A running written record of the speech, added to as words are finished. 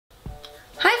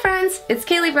Hi friends, it's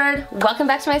Caleigh Bird. Welcome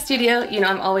back to my studio. You know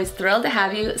I'm always thrilled to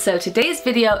have you. So today's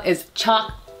video is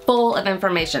chock full of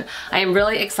information. I am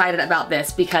really excited about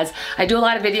this because I do a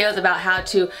lot of videos about how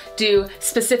to do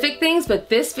specific things, but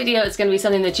this video is going to be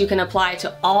something that you can apply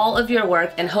to all of your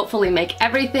work and hopefully make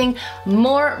everything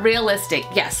more realistic.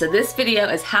 Yes, so this video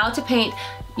is how to paint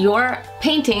your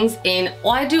paintings in,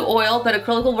 well, I do oil, but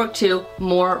acrylic will work too,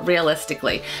 more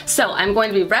realistically. So I'm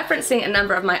going to be referencing a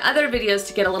number of my other videos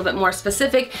to get a little bit more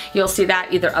specific. You'll see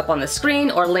that either up on the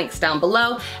screen or links down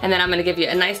below, and then I'm going to give you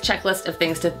a nice checklist of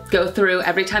things to go through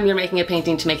every time you're making a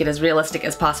painting to make it as realistic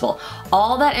as possible.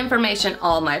 All that information,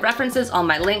 all my references, all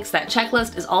my links, that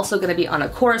checklist is also going to be on a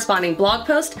corresponding blog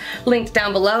post linked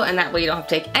down below, and that way you don't have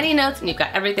to take any notes and you've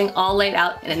got everything all laid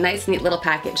out in a nice neat little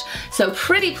package. So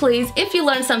pretty please, if you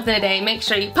learned something today, make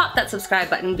sure you pop that subscribe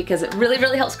button because it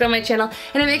really helps grow my channel,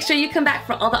 and make sure you come back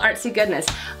for all the artsy goodness.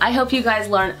 I hope you guys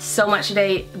learned so much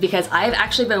today because I've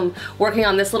actually been working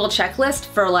on this little checklist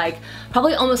for like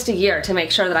probably almost a year to make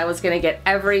sure that I was going to get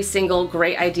every single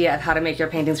great idea of how to make your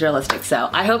paintings realistic. So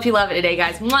I hope you love it today,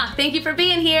 guys. Mwah! Thank you for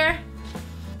being here.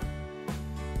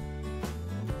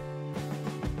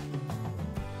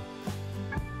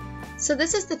 So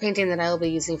this is the painting that I will be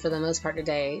using for the most part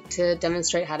today to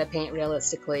demonstrate how to paint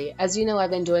realistically. As you know, I've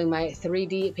been doing my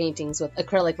 3D paintings with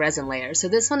acrylic resin layers, so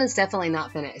this one is definitely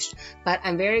not finished. But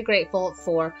I'm very grateful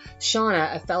for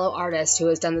Shauna, a fellow artist who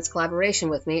has done this collaboration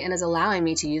with me and is allowing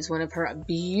me to use one of her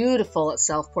beautiful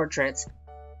self-portraits.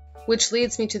 Which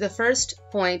leads me to the first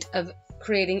point of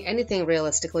creating anything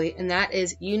realistically, and that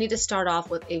is you need to start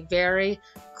off with a very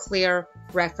clear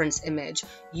reference image.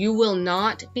 You will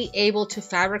not be able to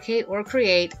fabricate or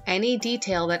create any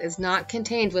detail that is not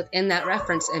contained within that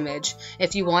reference image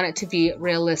if you want it to be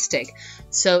realistic.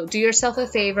 So do yourself a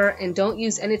favor and don't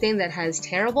use anything that has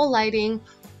terrible lighting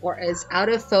or is out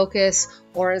of focus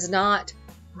or is not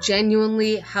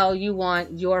genuinely how you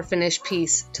want your finished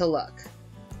piece to look.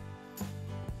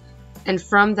 And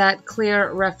from that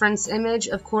clear reference image,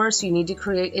 of course, you need to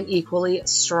create an equally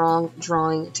strong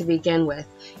drawing to begin with.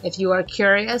 If you are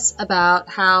curious about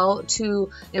how to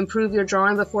improve your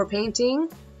drawing before painting,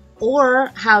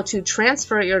 or how to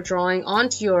transfer your drawing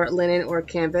onto your linen or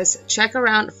canvas, check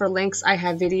around for links. I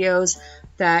have videos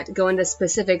that go into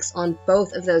specifics on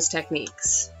both of those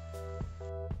techniques.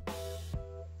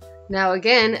 Now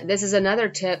again, this is another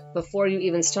tip before you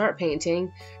even start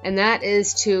painting, and that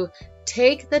is to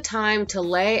take the time to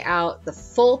lay out the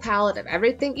full palette of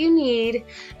everything you need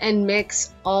and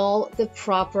mix all the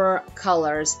proper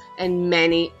colors, and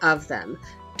many of them.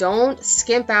 Don't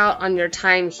skimp out on your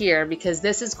time here because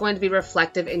this is going to be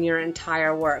reflective in your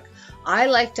entire work. I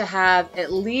like to have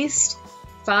at least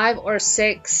 5 or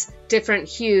 6 different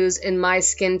hues in my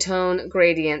skin tone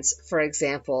gradients, for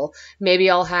example. Maybe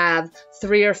I'll have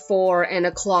 3 or 4 in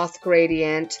a cloth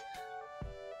gradient,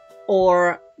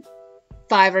 or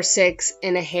 5 or 6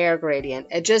 in a hair gradient.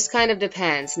 It just kind of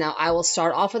depends. Now I will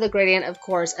start off with a gradient, of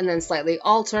course, and then slightly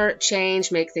alter,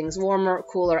 change, make things warmer,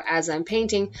 cooler as I'm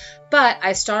painting. But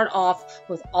I start off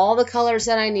with all the colors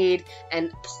that I need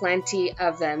and plenty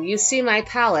of them. You see my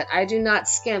palette. I do not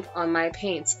skimp on my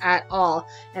paints at all.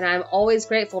 And I'm always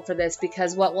grateful for this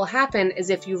because what will happen is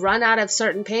if you run out of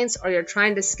certain paints or you're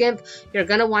trying to skimp, you're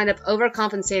going to wind up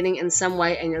overcompensating in some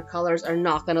way and your colors are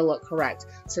not going to look correct.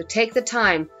 So take the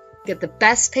time. Get the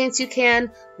best paints you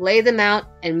can, lay them out,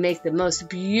 and make the most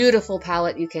beautiful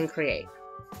palette you can create.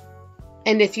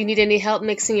 And if you need any help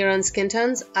mixing your own skin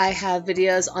tones, I have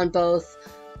videos on both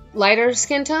lighter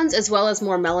skin tones as well as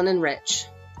more melanin rich.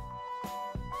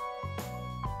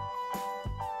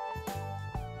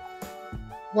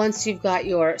 Once you've got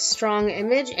your strong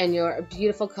image and your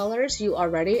beautiful colors, you are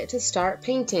ready to start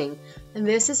painting. And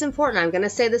this is important. I'm going to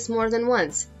say this more than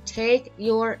once. Take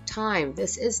your time.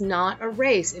 This is not a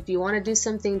race. If you want to do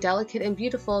something delicate and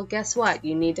beautiful, guess what?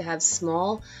 You need to have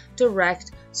small,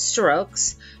 direct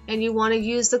strokes, and you want to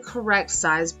use the correct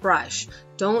size brush.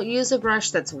 Don't use a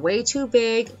brush that's way too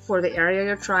big for the area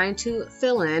you're trying to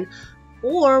fill in,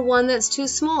 or one that's too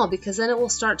small because then it will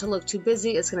start to look too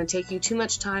busy. It's going to take you too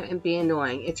much time and be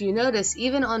annoying. If you notice,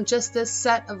 even on just this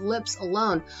set of lips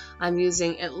alone, I'm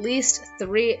using at least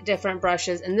 3 different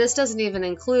brushes, and this doesn't even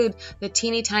include the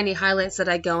teeny tiny highlights that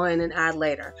I go in and add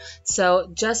later. So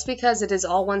just because it is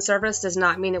all one surface does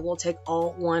not mean it will take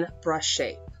all one brush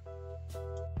shape.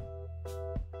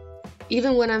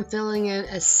 Even when I'm filling in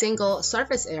a single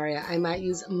surface area, I might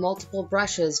use multiple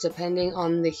brushes depending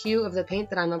on the hue of the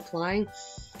paint that I'm applying,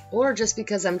 or just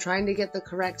because I'm trying to get the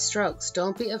correct strokes.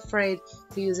 Don't be afraid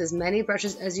to use as many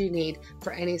brushes as you need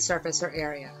for any surface or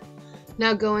area.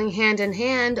 Now, going hand in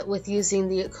hand with using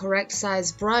the correct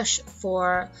size brush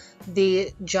for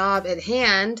the job at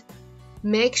hand,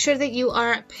 make sure that you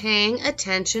are paying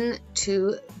attention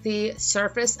to the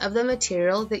surface of the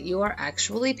material that you are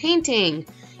actually painting.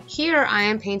 Here I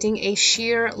am painting a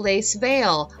sheer lace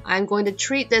veil. I'm going to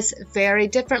treat this very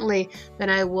differently than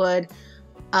I would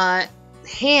a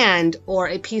hand or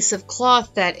a piece of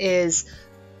cloth that is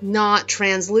not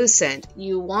translucent.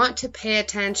 You want to pay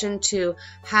attention to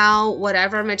how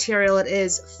whatever material it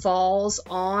is falls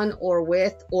on or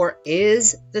with or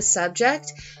is the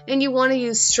subject, and you want to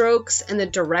use strokes in the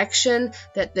direction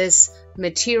that this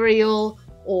material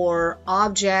or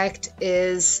object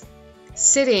is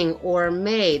sitting or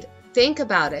made. Think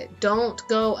about it. Don't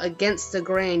go against the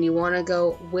grain. You want to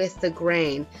go with the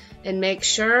grain, and make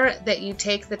sure that you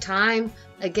take the time.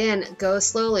 Again, go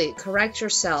slowly, correct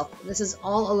yourself. This is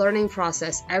all a learning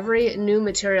process. Every new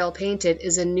material painted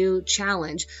is a new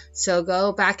challenge. So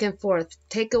go back and forth,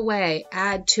 take away,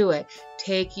 add to it,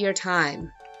 take your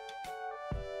time.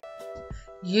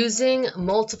 Using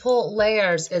multiple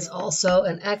layers is also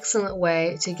an excellent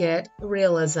way to get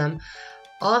realism.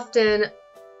 Often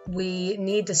we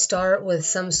need to start with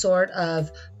some sort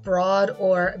of broad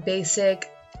or basic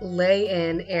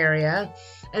lay-in area,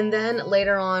 and then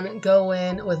later on go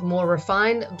in with more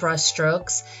refined brush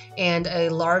strokes and a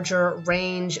larger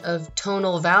range of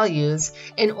tonal values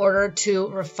in order to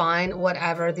refine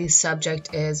whatever the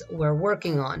subject is we're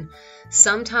working on.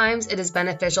 Sometimes it is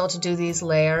beneficial to do these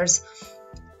layers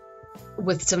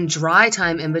with some dry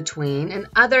time in between, and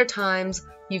other times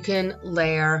you can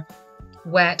layer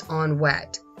wet on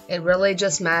wet. It really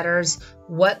just matters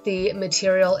what the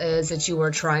material is that you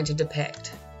are trying to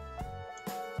depict.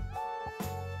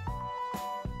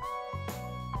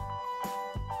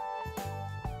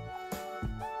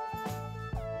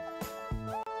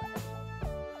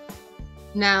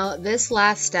 Now, this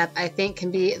last step I think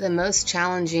can be the most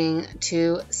challenging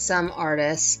to some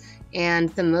artists and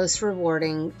the most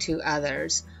rewarding to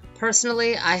others.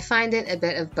 Personally, I find it a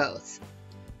bit of both.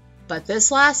 But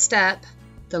this last step,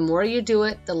 the more you do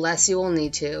it, the less you will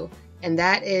need to, and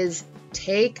that is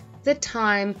take the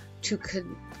time to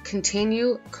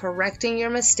continue correcting your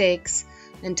mistakes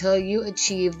until you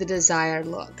achieve the desired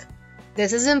look.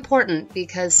 This is important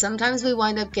because sometimes we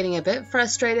wind up getting a bit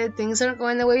frustrated, things aren't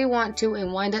going the way we want to,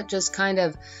 and wind up just kind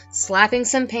of slapping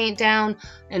some paint down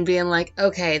and being like,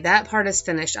 okay, that part is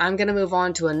finished. I'm going to move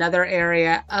on to another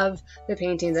area of the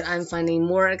painting that I'm finding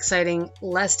more exciting,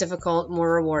 less difficult, more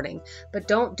rewarding. But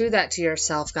don't do that to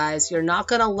yourself, guys. You're not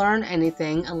going to learn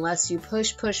anything unless you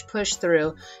push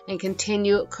through and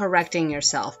continue correcting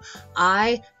yourself.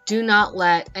 I do not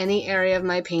let any area of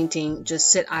my painting just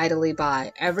sit idly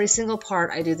by. Every single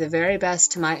part I do the very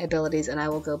best to my abilities, and I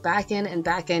will go back in,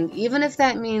 even if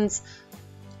that means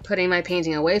putting my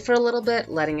painting away for a little bit,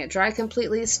 letting it dry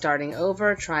completely, starting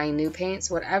over, trying new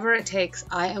paints, whatever it takes.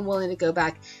 I am willing to go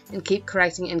back and keep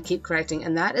correcting,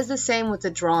 and that is the same with the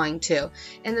drawing too.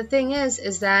 And the thing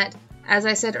is that, as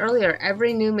I said earlier,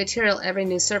 every new material, every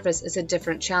new surface is a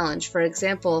different challenge. For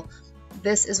example,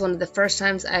 this is one of the first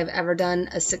times I've ever done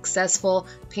a successful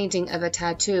painting of a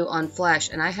tattoo on flesh,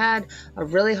 and I had a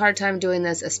really hard time doing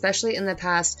this, especially in the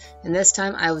past, and this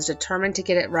time I was determined to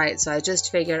get it right. So I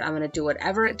just figured I'm going to do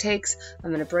whatever it takes.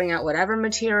 I'm going to bring out whatever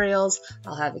materials.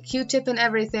 I'll have a Q-tip and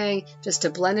everything just to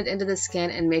blend it into the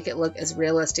skin and make it look as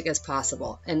realistic as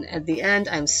possible. And at the end,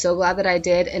 I'm so glad that I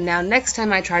did. And now next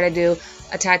time I try to do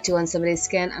a tattoo on somebody's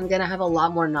skin, I'm going to have a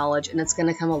lot more knowledge, and it's going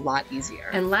to come a lot easier.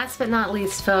 And last but not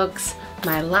least, folks,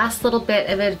 my last little bit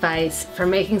of advice for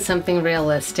making something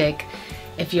realistic.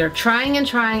 If you're trying and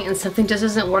something just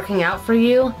isn't working out for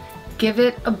you, give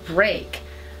it a break.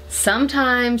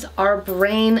 Sometimes our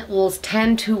brain will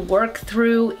tend to work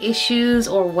through issues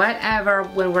or whatever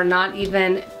when we're not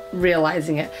even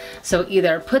realizing it. So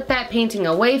either put that painting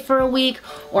away for a week,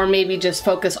 or maybe just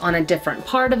focus on a different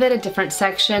part of it, a different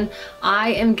section.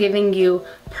 I am giving you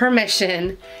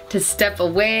permission to step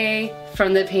away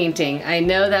from the painting. I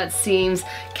know that seems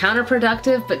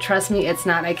counterproductive, but trust me, it's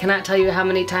not. I cannot tell you how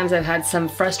many times I've had some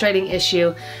frustrating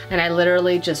issue and I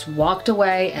literally just walked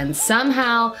away, and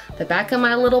somehow the back of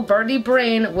my little birdie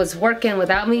brain was working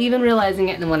without me even realizing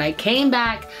it, and when I came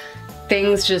back,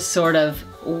 things just sort of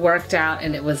worked out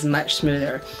and it was much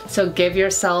smoother. So give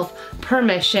yourself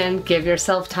permission, give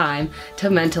yourself time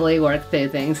to mentally work through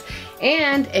things.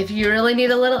 And if you really need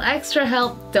a little extra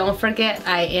help, don't forget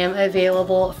I am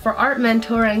available for art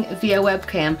mentoring via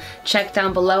webcam. Check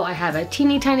down below. I have a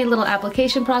teeny tiny little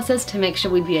application process to make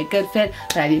sure we'd be a good fit,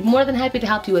 but I'd be more than happy to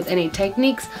help you with any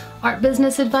techniques, art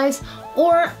business advice,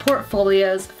 or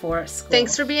portfolios for school.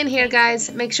 Thanks for being here,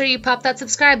 guys. Make sure you pop that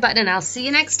subscribe button and I'll see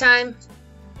you next time.